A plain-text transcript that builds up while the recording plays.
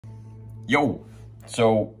Yo!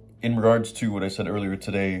 So, in regards to what I said earlier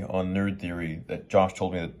today on Nerd Theory, that Josh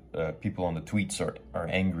told me that people on the tweets are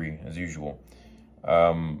angry, as usual.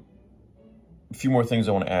 A few more things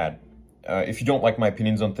I want to add. If you don't like my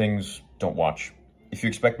opinions on things, don't watch. If you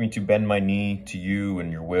expect me to bend my knee to you and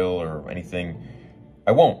your will or anything,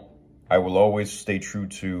 I won't. I will always stay true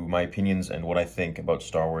to my opinions and what I think about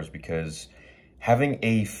Star Wars, because having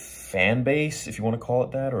a fan base, if you want to call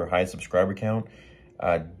it that, or a high subscriber count,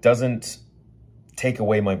 doesn't take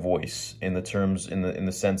away my voice in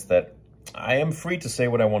the sense that I am free to say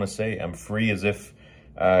what I want to say. I'm free as if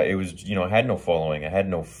it was, I had no following, I had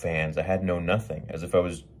no fans, I had no nothing, as if I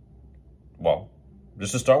was, well,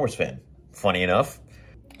 just a Star Wars fan. Funny enough,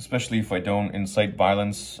 especially if I don't incite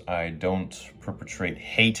violence, I don't perpetrate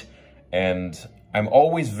hate, and I'm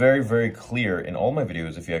always very, very clear in all my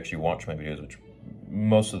videos. If you actually watch my videos, which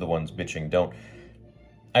most of the ones bitching don't,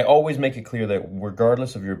 I always make it clear that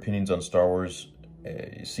regardless of your opinions on Star Wars,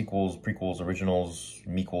 sequels, prequels, originals,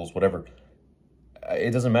 mequels, whatever,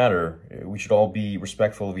 it doesn't matter. We should all be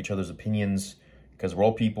respectful of each other's opinions, because we're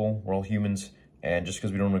all people, we're all humans, and just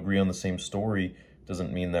because we don't agree on the same story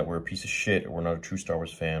doesn't mean that we're a piece of shit or we're not a true Star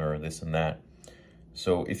Wars fan or this and that.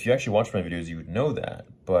 So if you actually watch my videos, you would know that,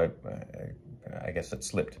 but I guess that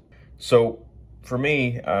slipped. So for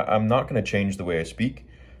me, I'm not going to change the way I speak.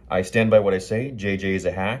 I stand by what I say. JJ is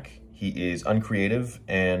a hack. He is uncreative,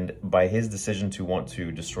 and by his decision to want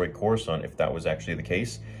to destroy Coruscant, if that was actually the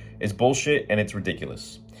case, is bullshit and it's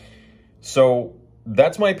ridiculous. So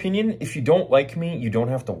that's my opinion. If you don't like me, you don't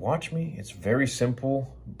have to watch me. It's very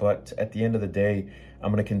simple, but at the end of the day,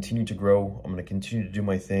 I'm going to continue to grow. I'm going to continue to do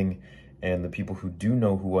my thing, and the people who do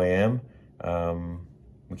know who I am,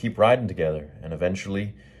 we keep riding together, and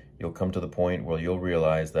eventually you'll come to the point where you'll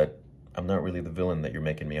realize that I'm not really the villain that you're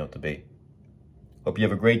making me out to be. Hope you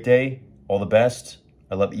have a great day. All the best.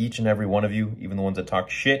 I love each and every one of you, even the ones that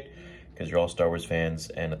talk shit, because you're all Star Wars fans,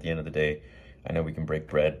 and at the end of the day, I know we can break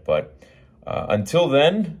bread, but until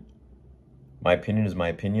then, my opinion is my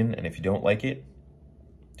opinion, and if you don't like it,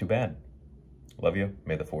 too bad. Love you.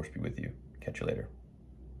 May the Force be with you. Catch you later.